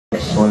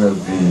one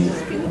of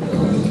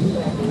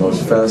the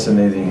most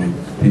fascinating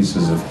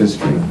pieces of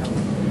history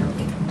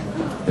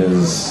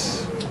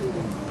is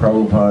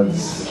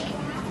Prabhupada's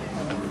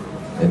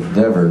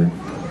endeavor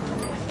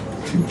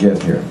to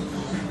get here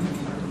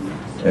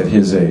at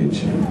his age.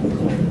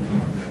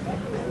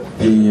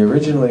 He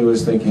originally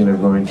was thinking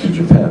of going to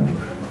Japan,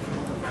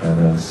 and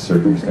as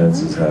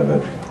circumstances have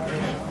it,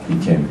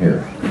 he came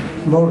here.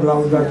 More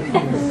louder.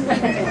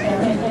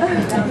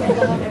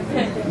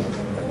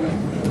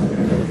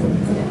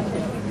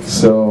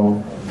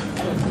 So,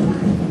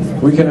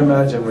 we can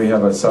imagine we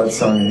have a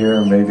satsang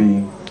here,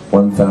 maybe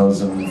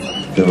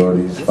 1,000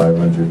 devotees,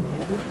 500.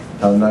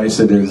 How nice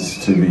it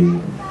is to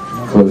be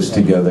close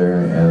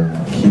together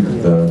and keep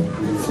the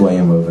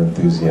flame of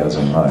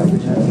enthusiasm high.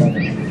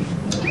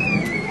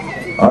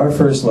 Our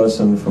first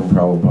lesson from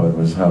Prabhupada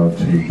was how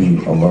to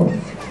be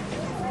alone,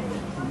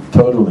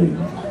 totally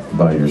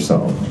by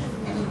yourself,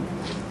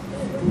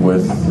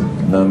 with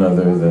none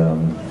other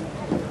than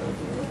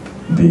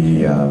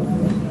the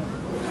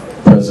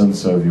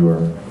presence of your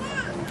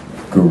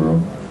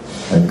Guru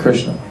and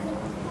Krishna.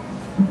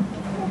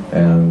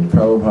 And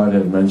Prabhupada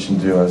had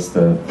mentioned to us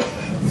that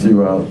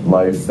throughout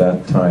life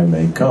that time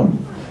may come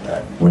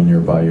when you're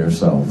by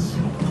yourself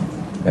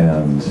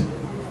and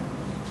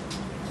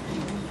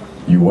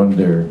you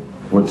wonder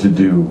what to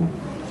do.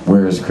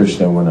 Where is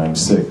Krishna when I'm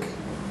sick?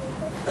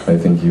 I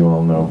think you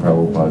all know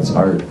Prabhupada's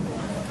heart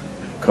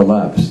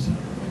collapsed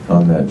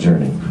on that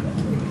journey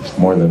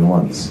more than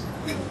once.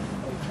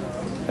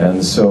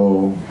 And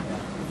so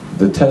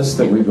the tests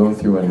that we go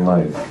through in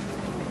life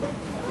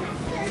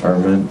are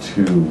meant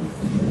to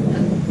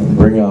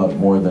bring out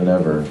more than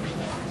ever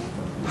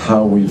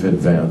how we've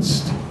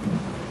advanced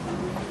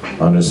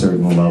on a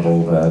certain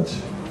level that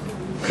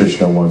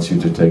Krishna wants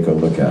you to take a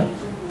look at.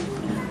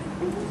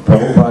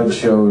 Prabhupada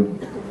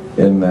showed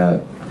in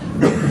that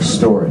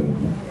story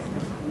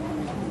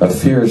a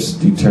fierce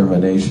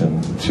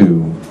determination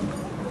to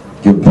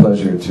give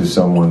pleasure to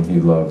someone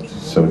he loved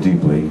so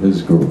deeply,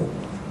 his Guru.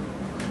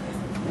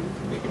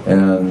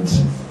 And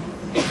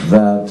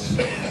that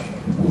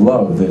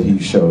love that he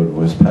showed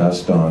was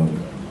passed on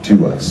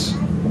to us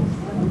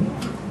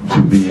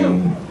to be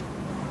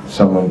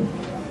some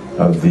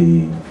of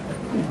the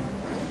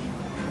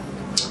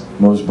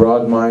most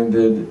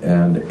broad-minded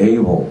and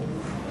able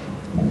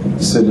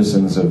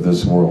citizens of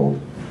this world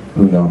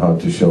who know how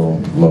to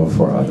show love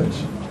for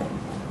others.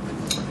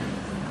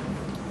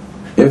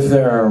 If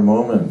there are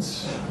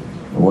moments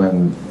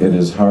when it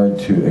is hard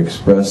to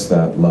express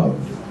that love,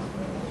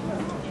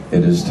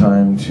 it is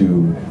time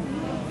to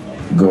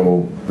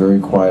go very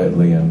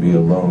quietly and be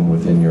alone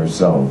within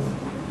yourself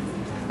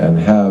and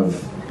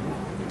have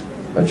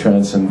a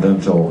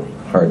transcendental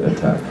heart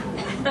attack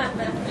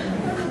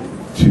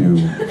to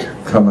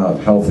come out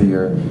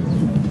healthier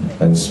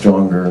and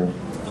stronger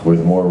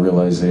with more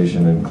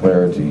realization and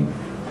clarity.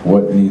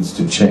 What needs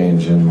to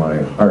change in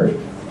my heart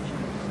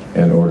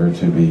in order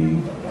to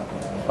be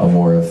a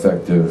more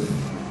effective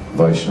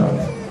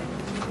Vaishnava?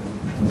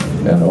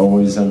 And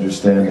always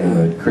understanding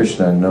that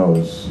Krishna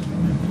knows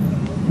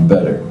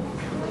better.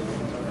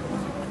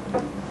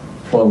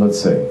 Well, let's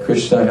say,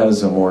 Krishna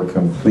has a more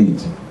complete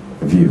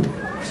view.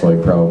 It's like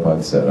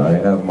Prabhupada said, I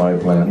have my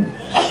plan,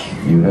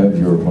 you have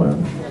your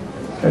plan,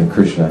 and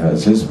Krishna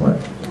has his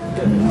plan.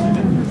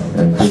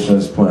 And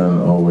Krishna's plan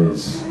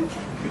always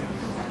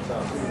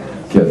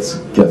gets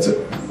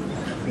it.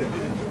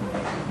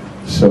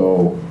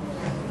 So,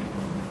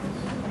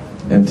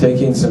 and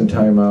taking some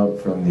time out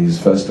from these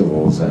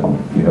festivals, and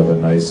you have a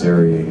nice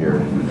area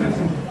here,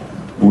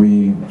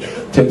 we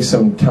take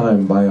some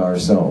time by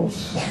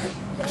ourselves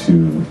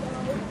to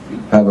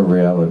have a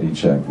reality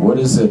check. What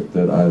is it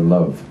that I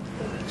love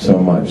so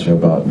much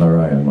about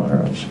Narayan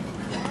Maharaj?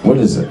 What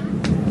is it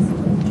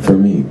for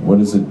me? What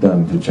has it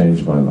done to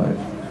change my life?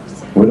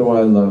 What do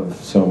I love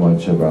so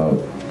much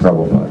about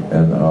Prabhupada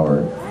and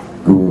our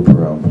Guru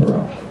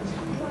Parampara?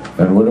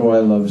 And what do I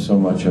love so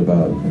much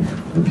about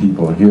the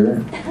people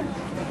here?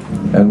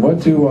 And what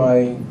do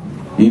I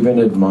even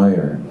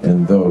admire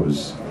in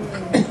those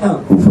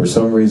who for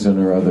some reason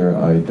or other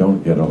I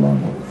don't get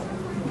along with?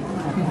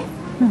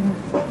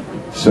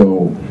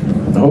 So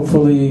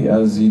hopefully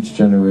as each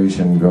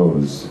generation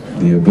goes,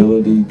 the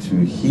ability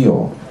to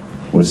heal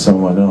with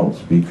someone else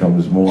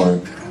becomes more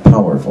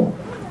powerful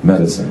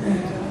medicine.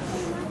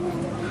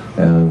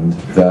 And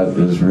that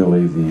is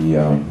really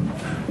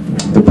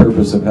the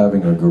purpose of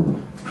having a guru,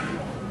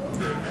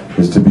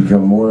 is to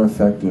become more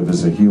effective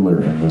as a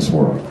healer in this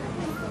world.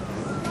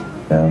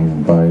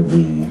 And by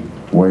the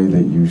way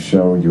that you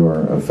show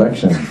your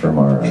affection for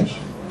Maharaj,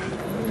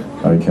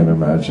 I can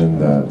imagine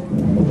that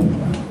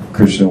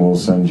Krishna will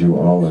send you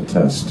all a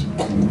test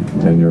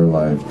in your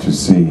life to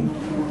see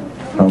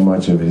how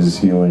much of his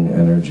healing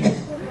energy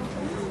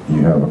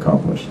you have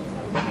accomplished.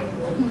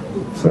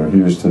 So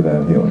here's to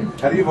that healing.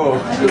 Haribol.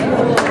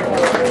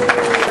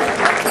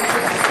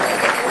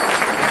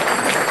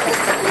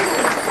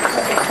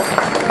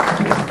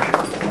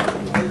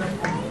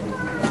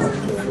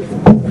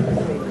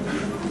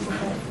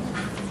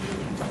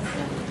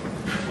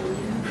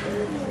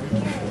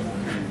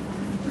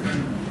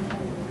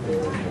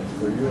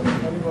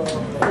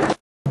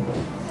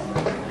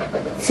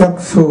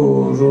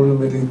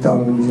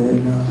 चक्षुरुन्मिलितं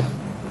येन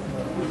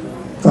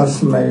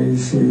तस्मै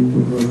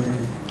श्रीगुरवे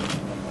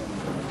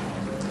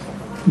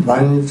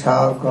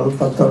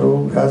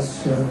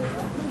वाञ्छाकल्पतरुभ्यश्च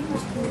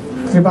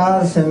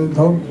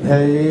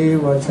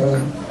कृपासिन्धुभ्यैव च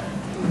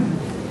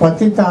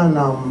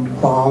पतितानां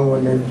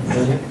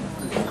पावनेभ्यो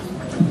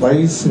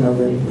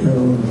वैष्णवेभ्यो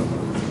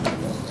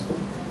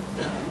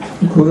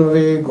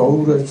गुरवे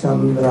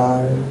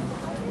गौरचन्द्राय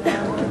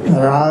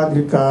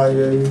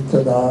राधिकायै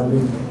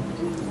तदालि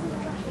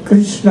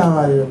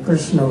कृष्णाय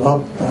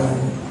कृष्णभक्ताय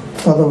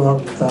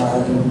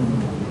तद्भक्ताय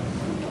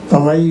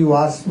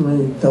तवैवास्मि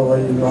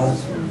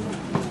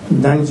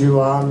न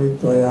जीवामि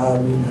त्वया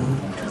विना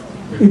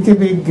इति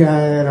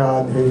विज्ञाय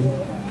राधे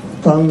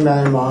तं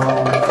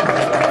Namami.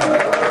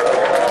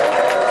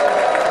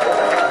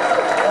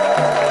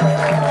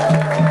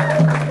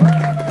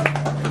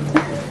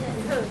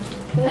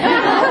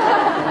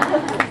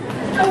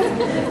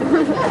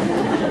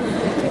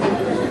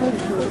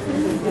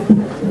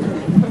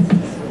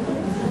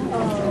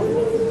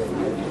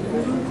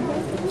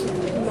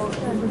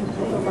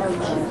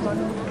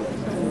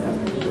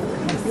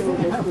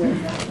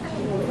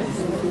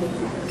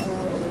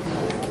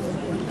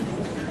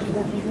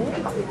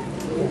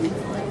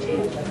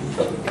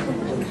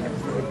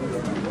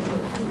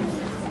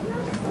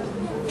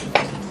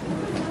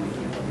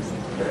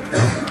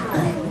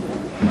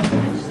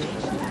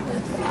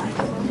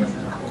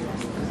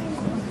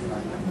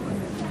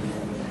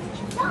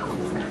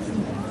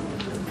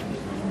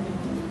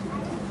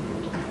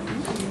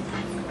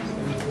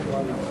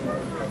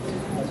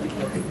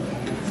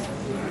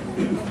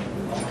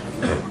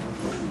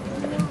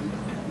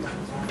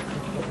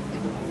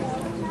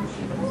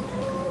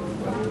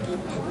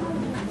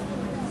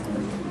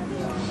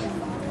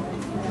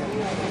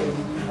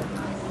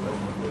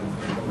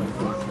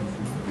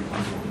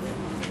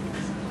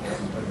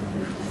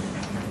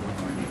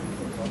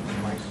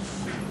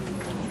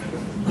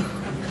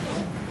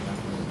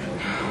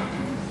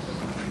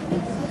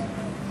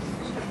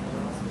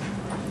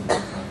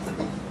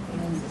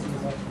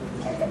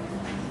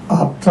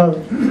 After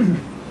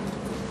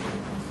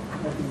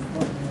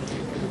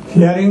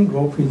hearing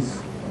gopis,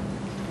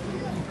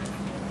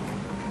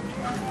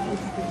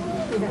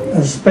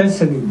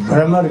 especially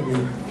Brahmar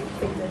Gita,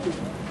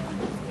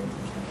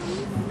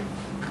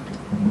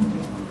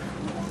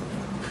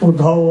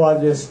 Uddhav was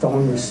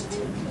astonished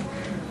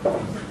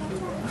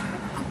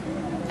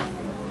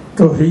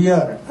to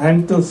hear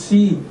and to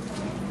see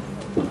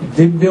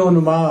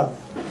Divyonmad,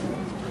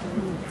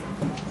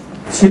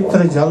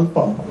 Chitra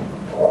Jalpa,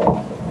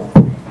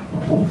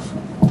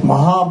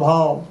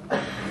 महाभाव,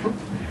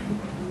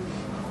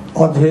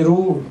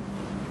 अधेरूढ़,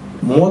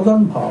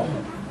 मोदन भाव.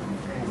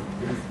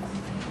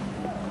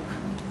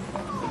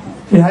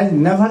 He has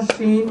never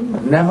seen,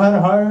 never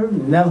heard,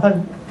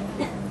 never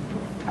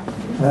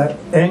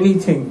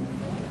anything.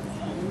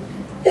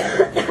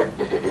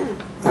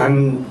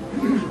 And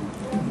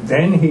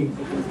then he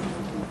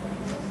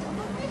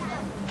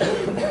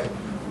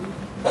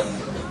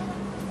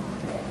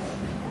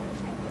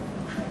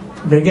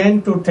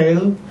began to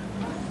tell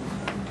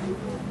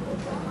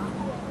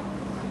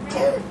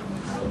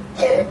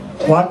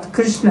what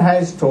Krishna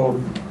has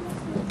told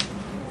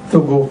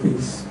to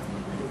gopis.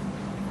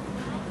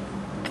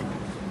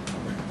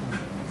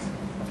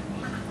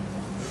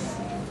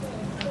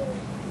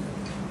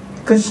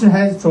 Krishna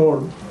has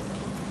told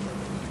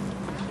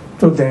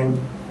to them,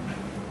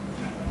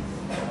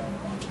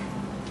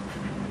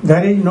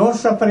 there is no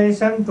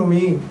separation to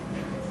me,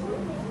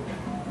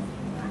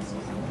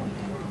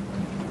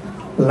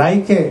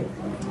 like a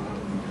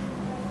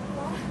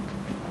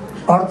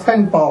earth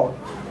and pot.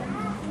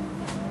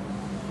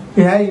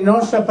 He has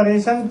no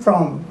separation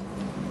from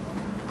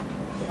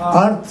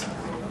earth.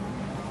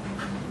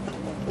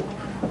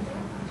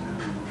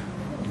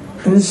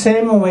 In the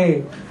same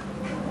way,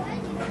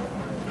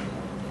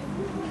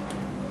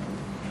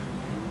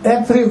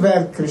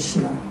 everywhere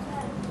Krishna.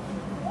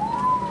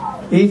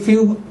 If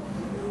you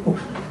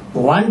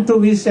want to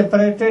be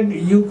separated,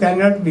 you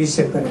cannot be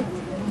separated.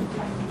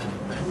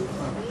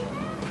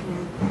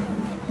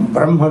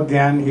 Brahma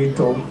Gyan, he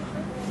told.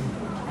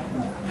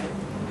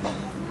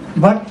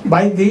 But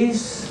by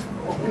this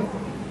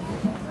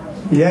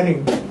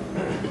hearing,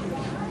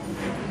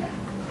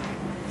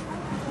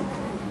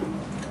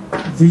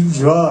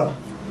 vijvar,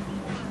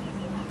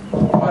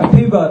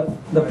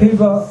 the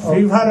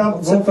fever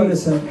of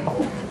separation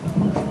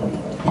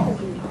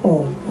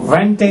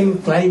went in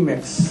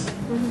climax.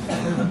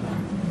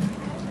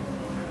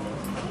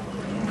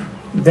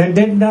 They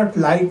did not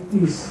like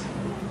this.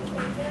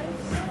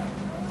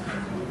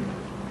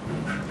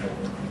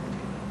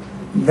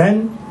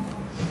 Then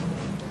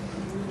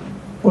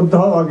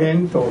Uddhav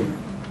again told.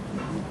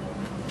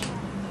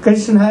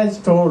 Krishna has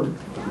told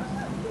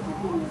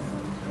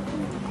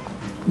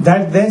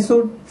that they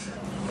should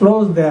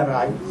close their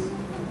eyes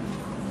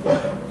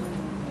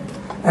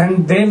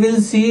and they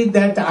will see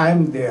that I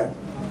am there.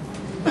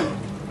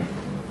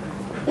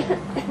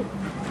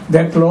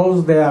 They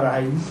close their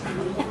eyes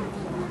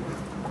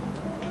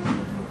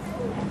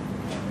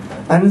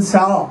and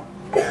saw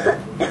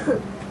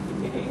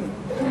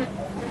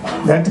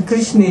that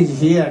Krishna is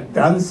here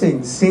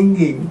dancing,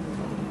 singing,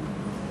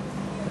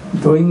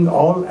 doing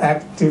all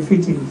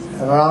activities,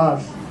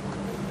 ras.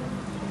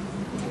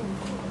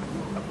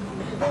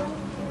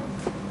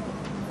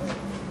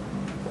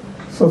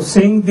 So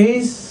seeing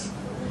this,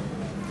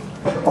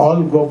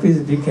 all gopis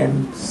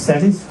became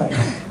satisfied.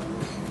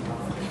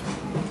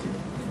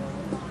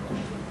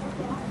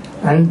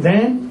 And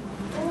then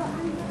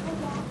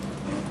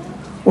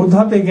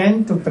Uddha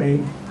began to pray.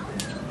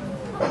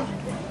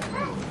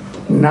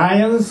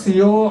 Narayan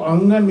siyo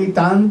anga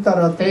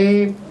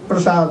nitantarate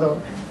prasado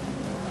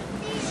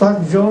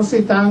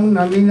sajjositang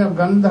navina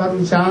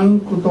gandharusang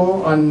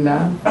kuto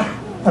anna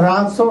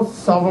raso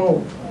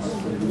savo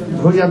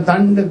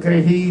bhujadand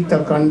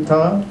grihita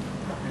kantha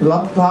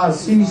labdha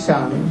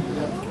sishan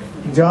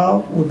ja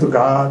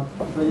udgat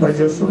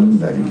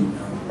bhajasundari.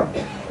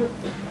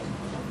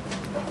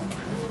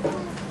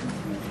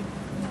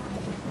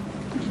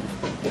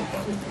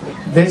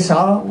 They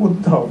saw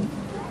Uddhav.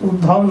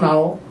 Uddhav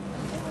now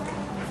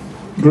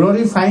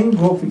glorifying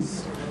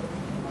gopis.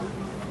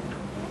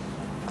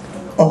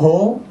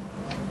 Oh,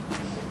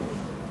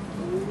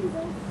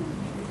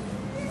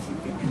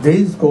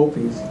 these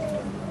gopis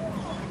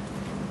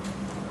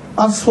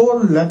are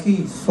so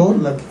lucky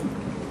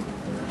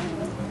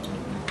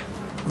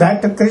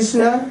that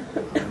Krishna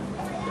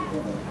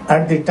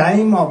at the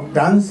time of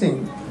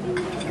dancing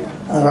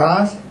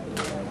Ras,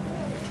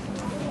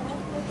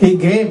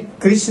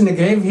 Krishna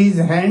gave his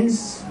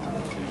hands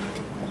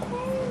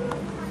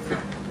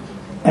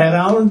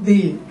around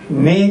the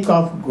neck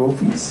of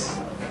gopis.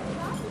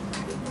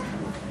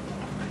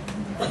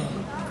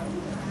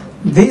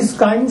 These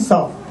kinds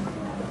of,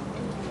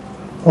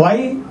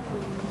 why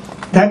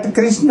that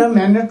Krishna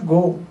may not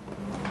go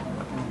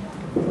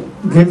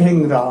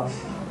giving ras.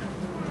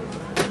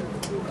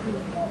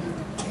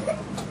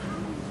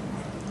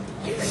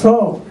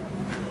 So,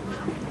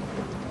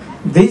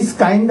 this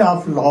kind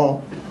of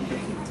law,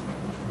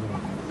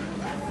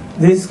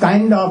 this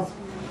kind of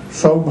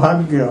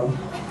saubhagya,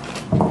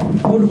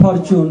 good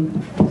fortune,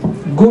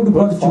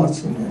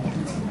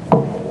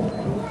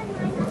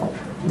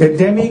 the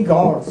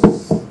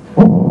demigods,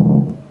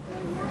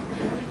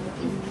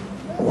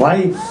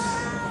 wives,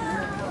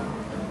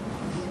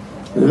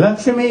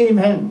 Lakshmi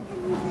even,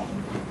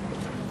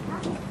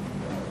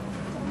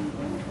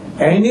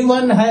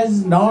 anyone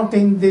has not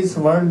in this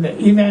world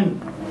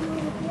even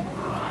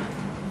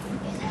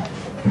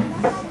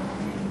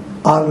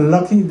are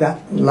lucky that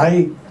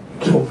like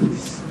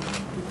gopis.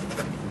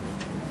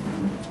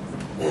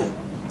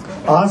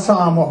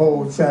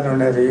 Asamaho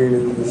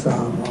charanare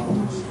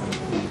samam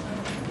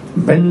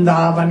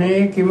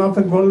Vrindavane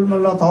kimapi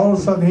gulmalatho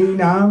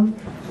sadhinam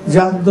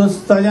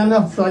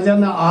Jadustajana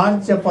svajana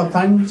archa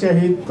pathancha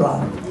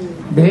hitva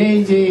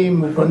Bheje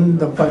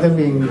mukunda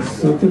padaving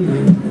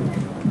sutibhi.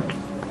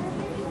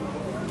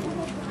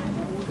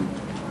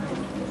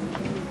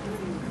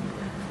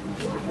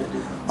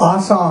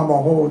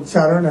 Asamaho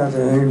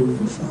charanare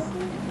samam.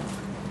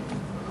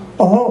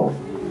 Oh,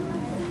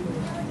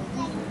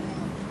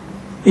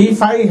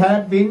 if I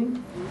have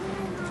been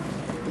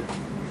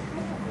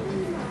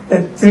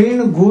a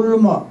Trin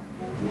Gulma,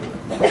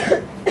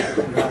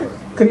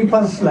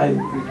 creeper's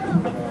life,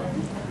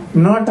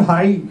 not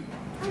high,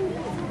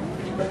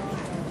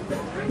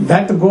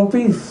 that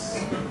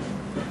gopis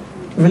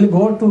will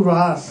go to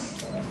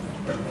Ras,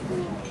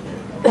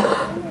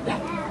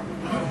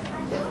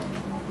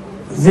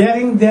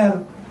 wearing their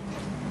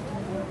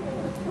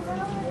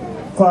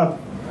what?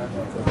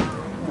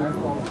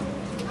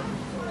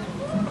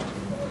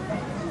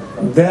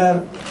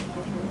 Their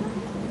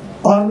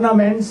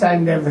ornaments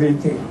and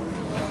everything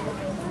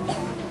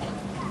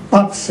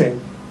upset,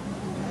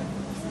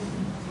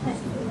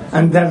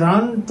 and they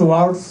run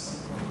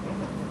towards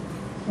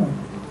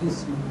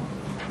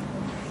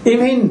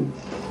even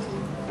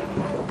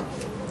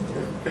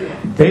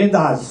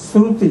Vedas,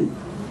 Shruti.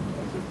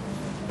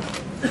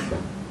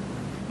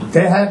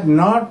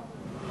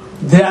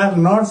 They are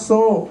not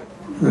so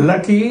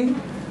lucky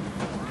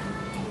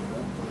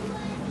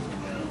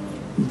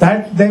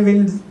that they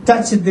will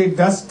touch the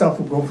dust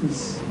of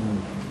gopis.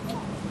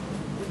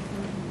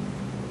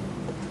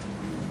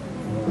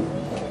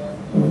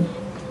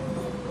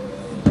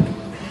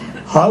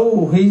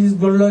 How he is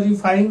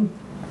glorifying?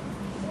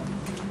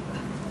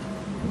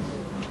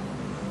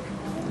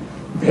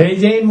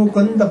 Bheje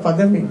mukunda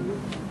padami.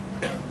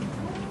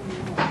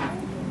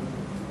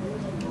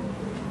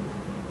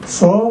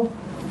 So,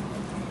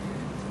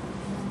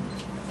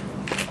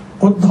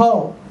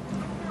 Uddhav,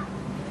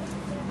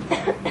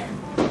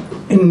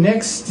 in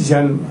next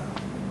janma,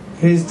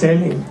 he is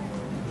telling,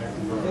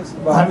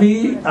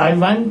 I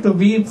want to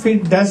be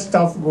fit dust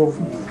of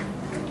gopis.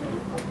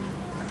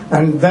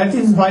 And that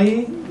is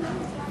why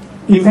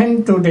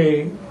even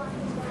today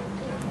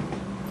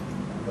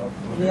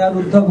near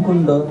Uddhav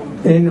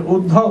Kunda, in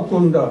Uddhav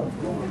Kunda,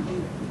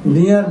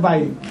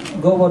 nearby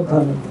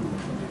Govardhan,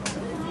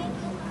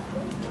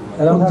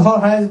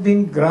 Uddhav has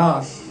been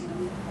grass,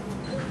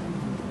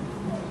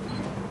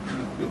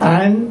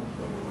 and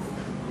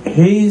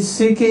he is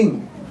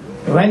seeking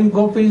when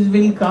gopis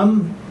will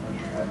come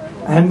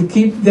and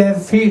keep their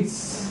feet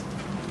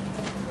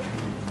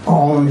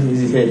on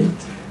his head.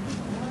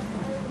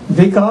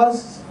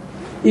 Because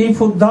if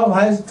Uddhav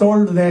has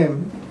told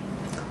them,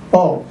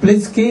 oh,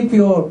 please keep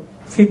your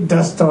feet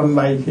dust on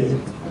my head,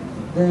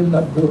 they will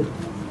not do.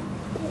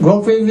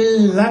 Gopi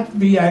will not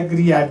be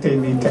angry at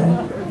any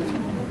time.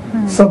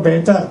 So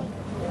better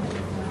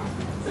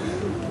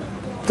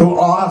to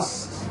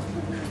ask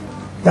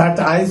that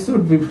I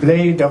should be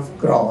blade of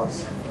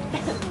cross,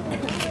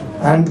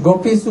 and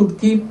gopis should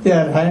keep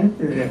their hand,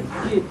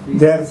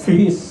 their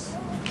feet,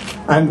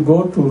 and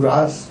go to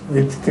Ras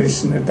with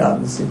Krishna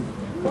dancing.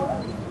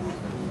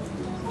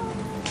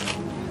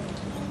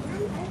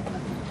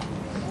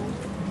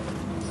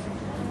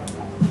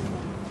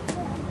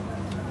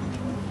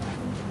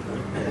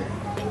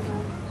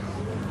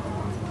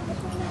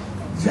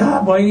 जा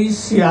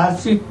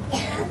वैश्यासी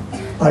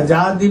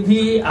आजादी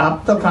भी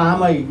आप तो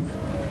कामई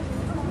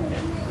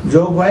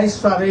जो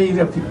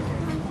वैश्वरैरपि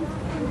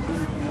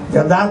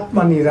यदात्म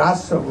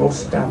निराश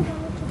गोष्ठम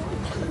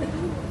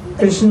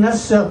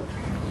कृष्णस्य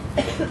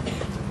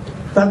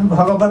तद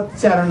भगवत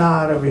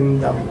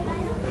चरणारविंदम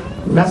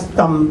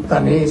नस्तम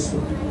तनेषु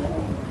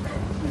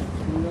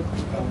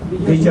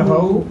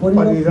विजहौ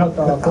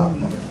परिरक्तता.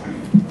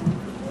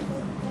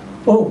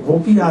 Oh,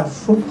 gopi are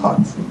so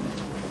thoughtful.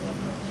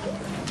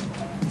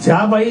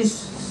 Jabai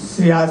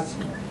Sriyasi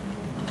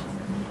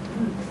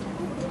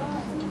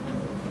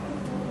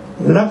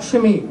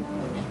Lakshmi,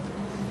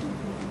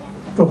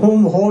 to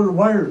whom whole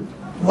world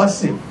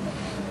worship,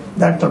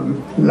 that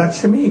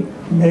Lakshmi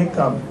may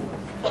come,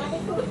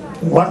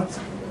 worth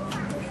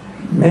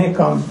may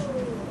come,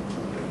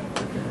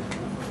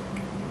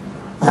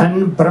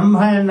 and Brahma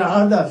and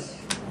others,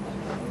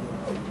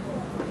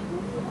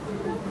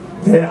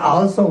 they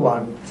also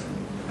want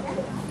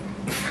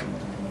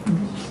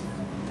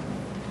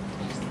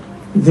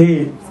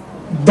the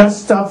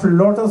dust of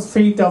lotus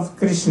feet of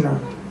Krishna,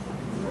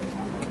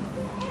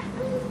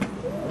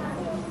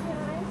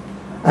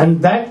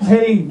 and that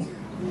very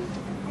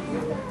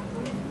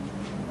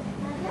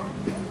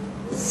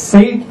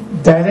feet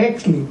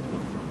directly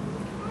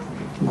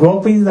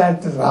gopis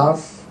at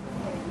Ras,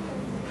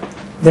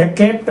 they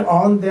kept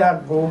on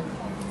their go.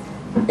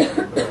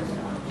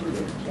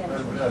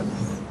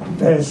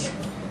 Yes,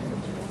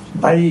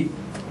 by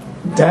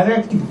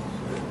directly,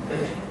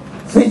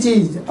 which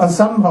is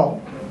somehow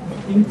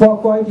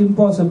Quite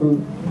impossible.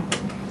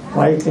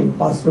 quite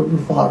impossible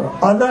for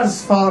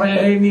others, for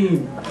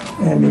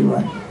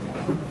anyone.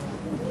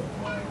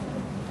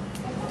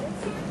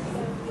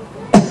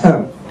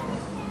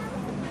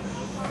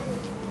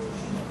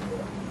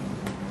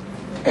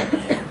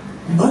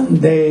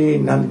 Bande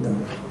Nanda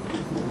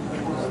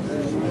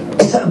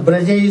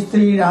Braje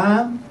Sri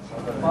Ram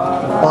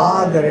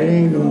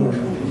Padarenu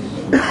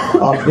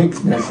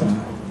Abhikshnasa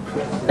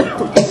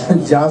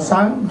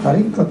Jasang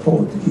Hari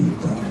Kathot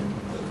Gita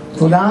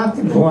Tunat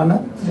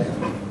Bhuvanatra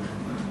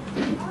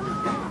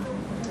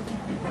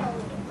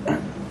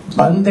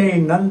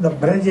Bande Nanda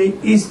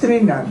Braje Sri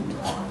Nanda.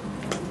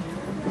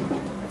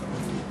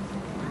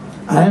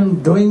 I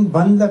am doing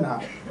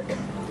bandana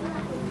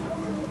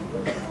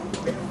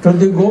to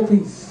the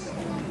gopis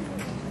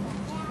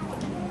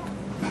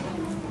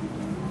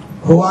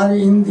who are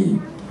in the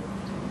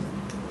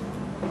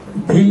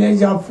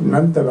village of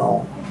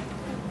Nandagaon.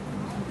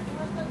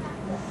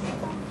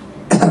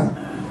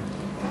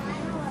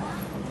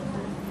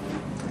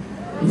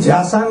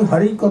 Jasang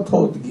Hari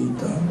Kathot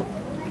Gita,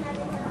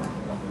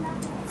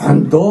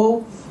 and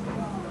those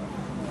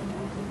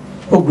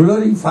who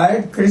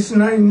glorified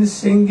Krishna in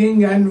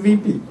singing and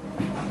weeping.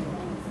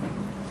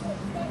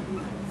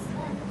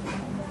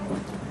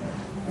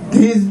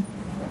 These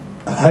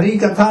Hari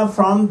Katha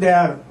from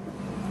their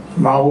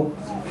mouth,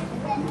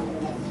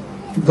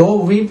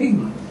 though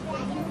weeping,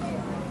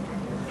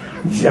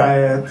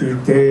 Jayati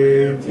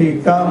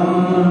Tethikam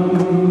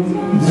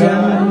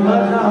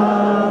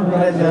Janmana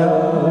Braja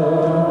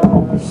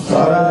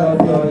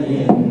Sarada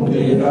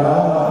Indira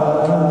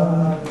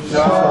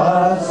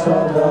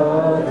Shasada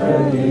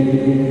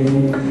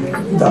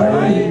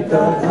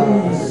Daita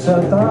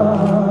Sata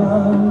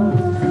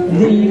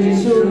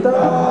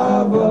Disuta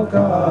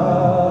Baka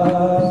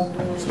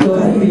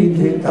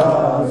Stoidita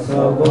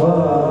Sava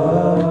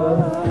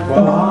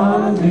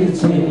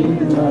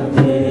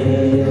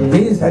Pandichinate.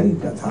 This Hari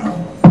Katha.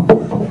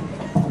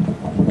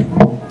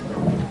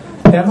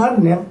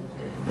 Never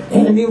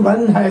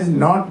anyone has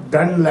not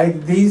done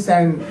like this,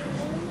 and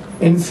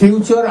in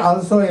future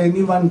also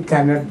anyone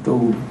cannot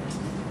do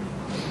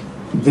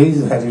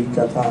this Hari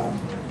Katha.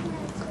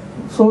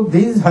 So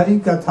this Hari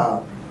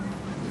Katha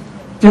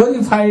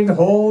purified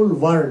whole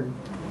world.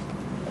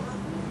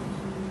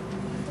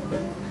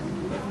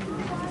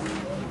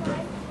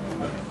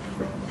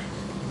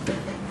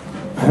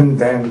 And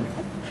then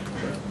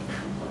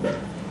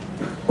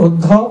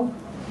Uddhav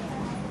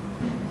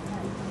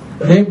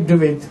lived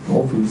with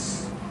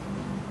gopis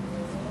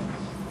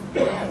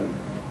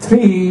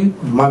 3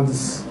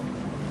 months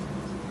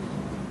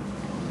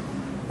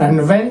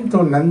and went to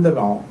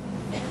Nandagaon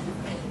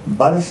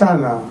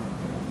Barshana,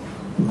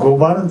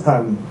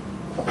 Govardhan,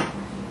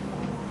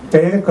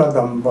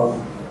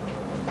 Terkadamba,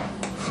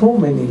 so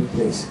many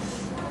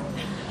places,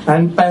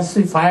 and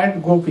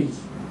pacified gopis.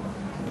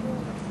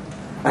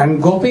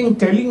 And Goping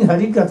telling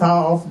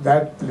Harikatha of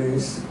that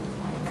place,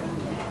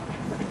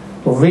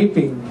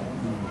 weeping.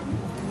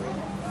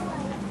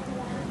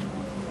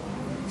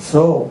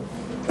 So,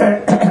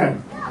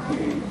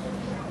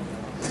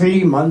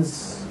 3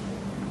 months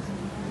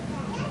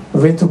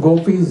with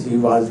gopis he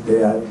was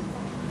there.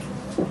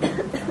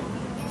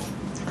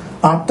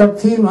 After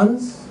 3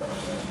 months,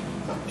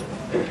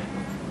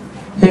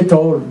 he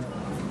told,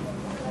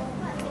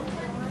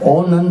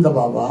 O Nanda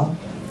Baba,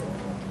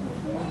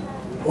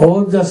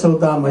 O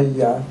Jasoda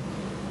Maiya,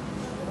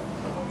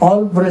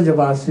 all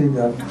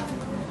Brajavasigan,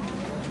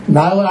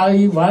 now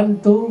I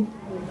want to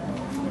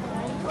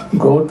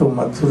go to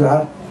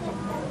Mathura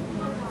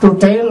to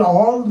tell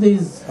all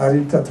these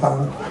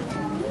Harikatha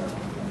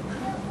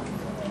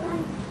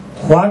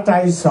what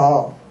I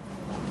saw.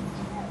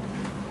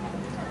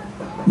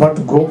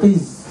 But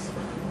gopis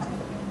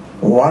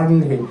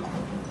warned him,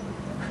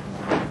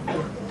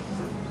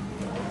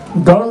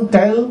 don't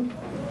tell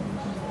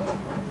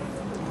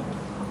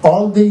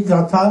all the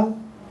gatha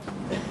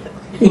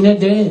in a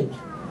day,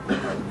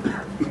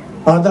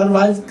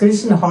 otherwise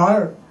Krishna's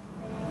heart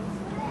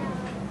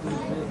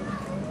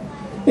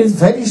is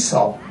very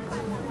soft.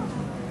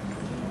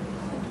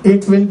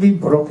 It will be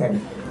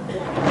broken.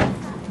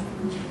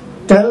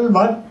 Tell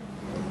what?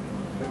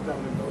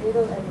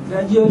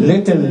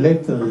 Little.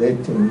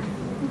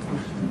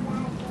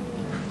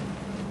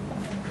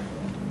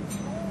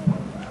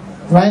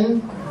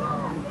 When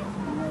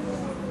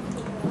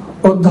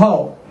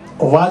Uddhav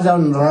was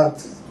on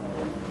Rath,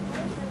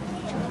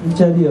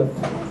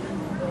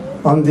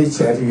 on the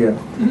chariot,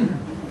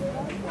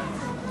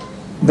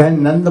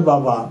 then Nanda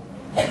Baba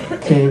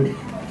came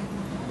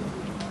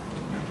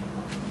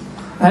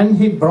and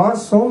he brought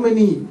so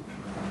many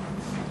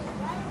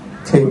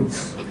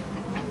things.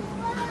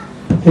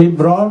 He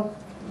brought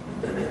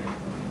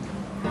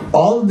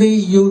all the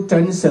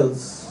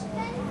utensils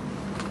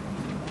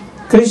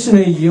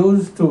Krishna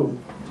used to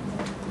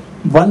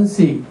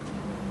bansi,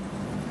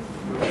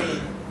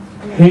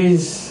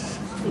 his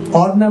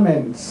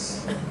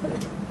ornaments,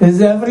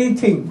 his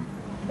everything,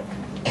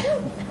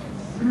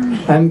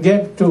 and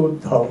gave to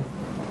Uddhav.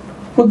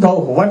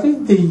 Uddhav, what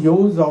is the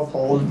use of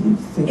all these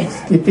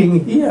things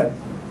keeping here?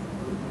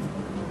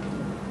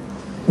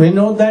 We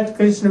know that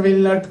Krishna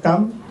will not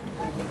come,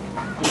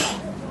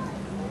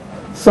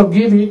 so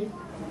give it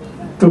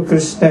to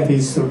Krishna,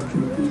 he should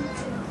keep it.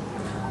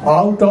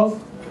 Out of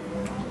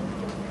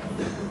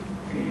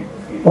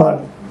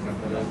what?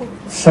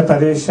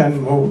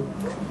 Separation mood.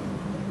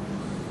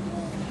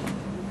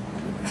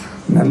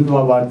 Nanda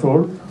Baba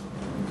told,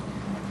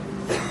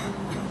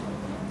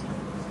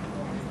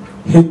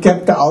 he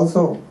kept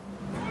also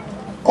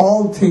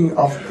all things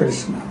of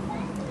Krishna,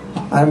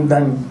 and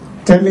then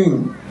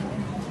telling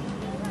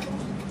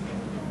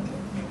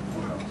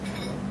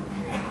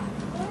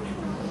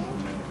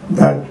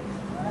that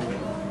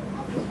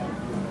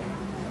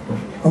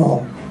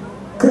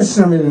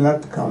Krishna will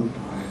not come.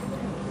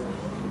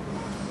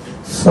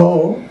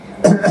 So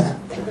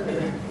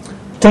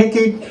take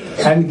it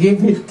and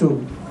give it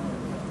to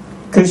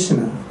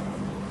Krishna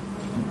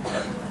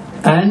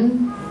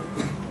and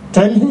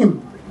tell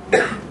him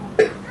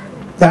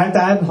that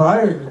I have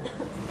heard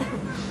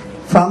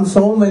from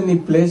so many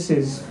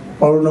places,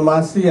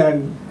 Purnamasi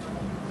and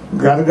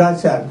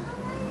Gargachar,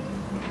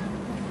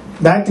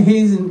 that he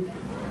is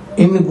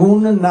in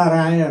Guna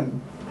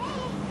Narayan.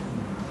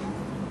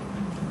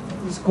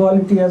 His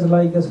quality as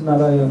like as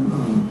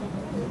Narayan.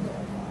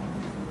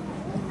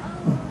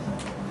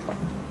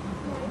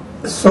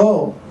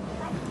 So,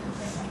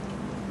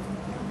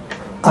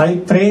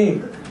 I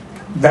pray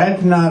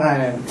that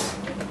Narayan,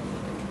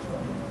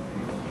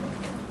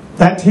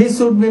 that he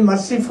should be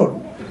merciful.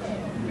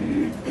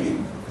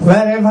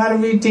 Wherever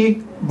we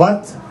take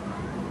birth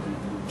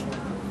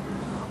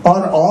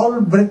or all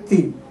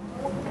vritti,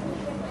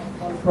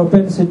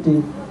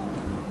 Propensity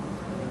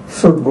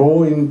should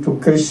go into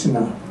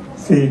Krishna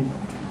feet.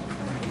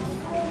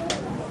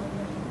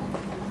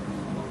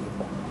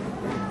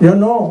 You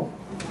know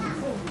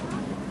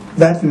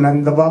that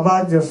Nanda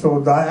Baba,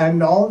 Jasoda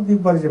and all the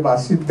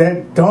Brajavasi,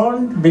 they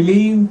don't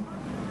believe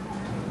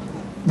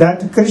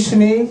that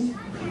Krishna is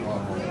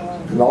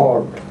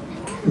Lord,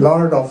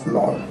 Lord of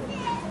Lord.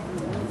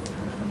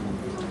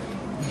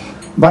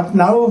 But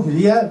now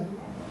here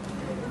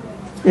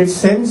it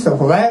seems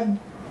where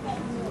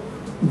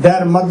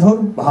their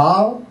Madhur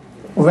Bhav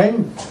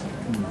went.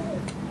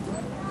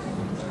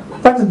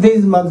 But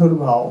these Madhur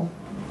Bhav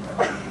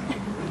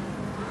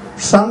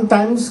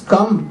sometimes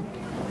come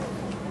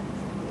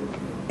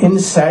in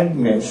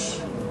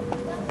sadness,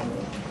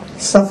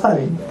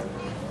 suffering.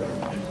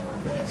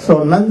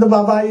 So Nanda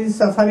Baba is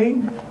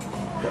suffering,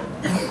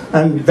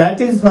 and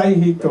that is why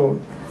he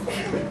told.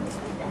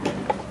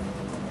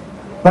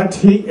 But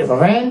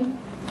when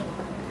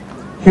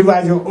he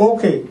was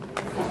okay,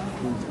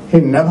 he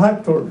never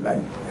told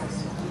like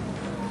this.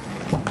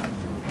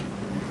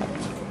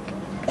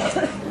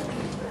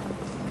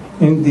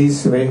 in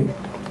this way.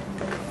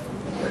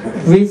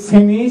 We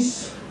finish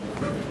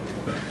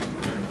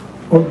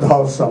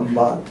Uddhav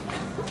Samvad.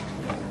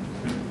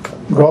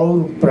 Gaur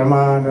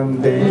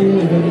Pramanande.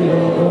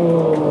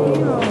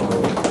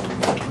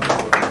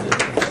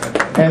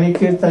 Any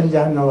Kirtan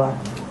Janava?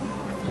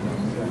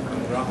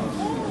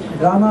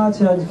 গানা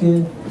আছে আজকে,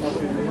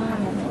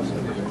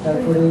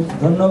 তারপরে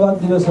ধন্যবাদ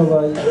দিল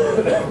সবাই,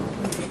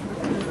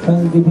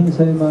 thank giving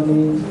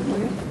ceremony,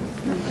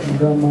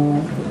 drama,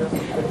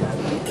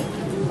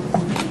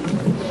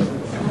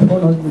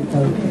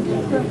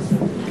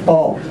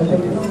 Oh,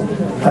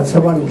 that's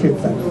one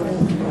Kirtan.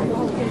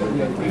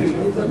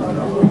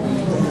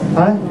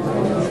 Huh?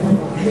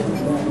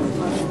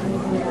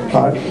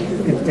 Or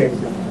it takes.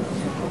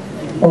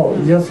 Oh,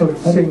 you should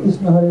Hare sing.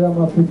 Krishna, Hare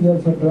Rama, prepare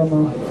for drama.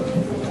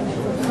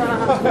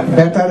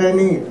 Better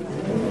any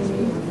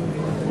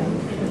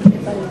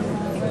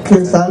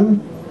Kirtan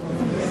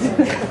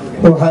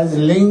who has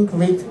link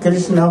with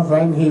Krishna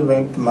when he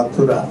went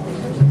Mathura.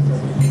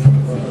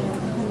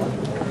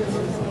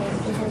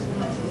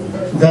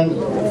 Then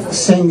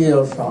sing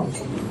your song.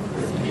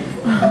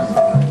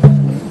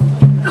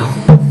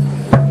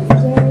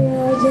 Jaya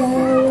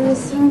Jaya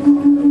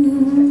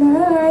Sundara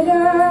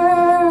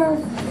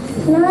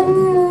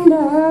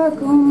Nanda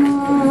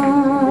Kumar.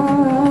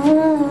 Jaya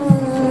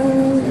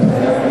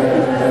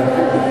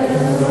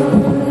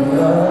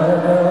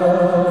Sundara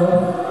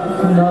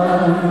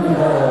Nanda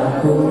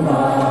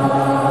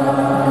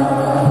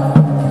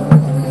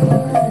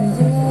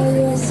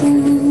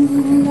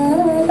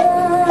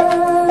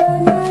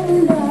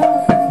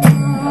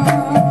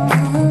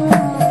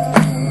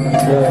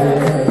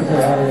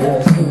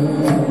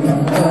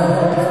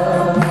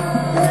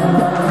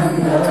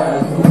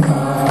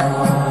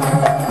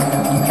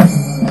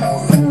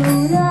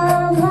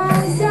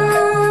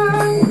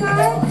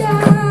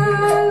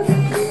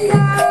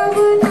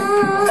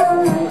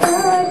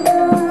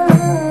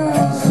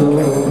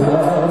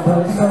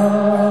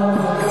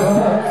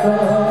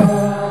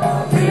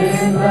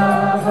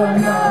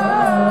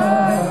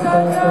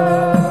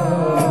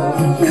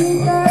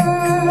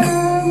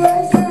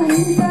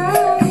Santa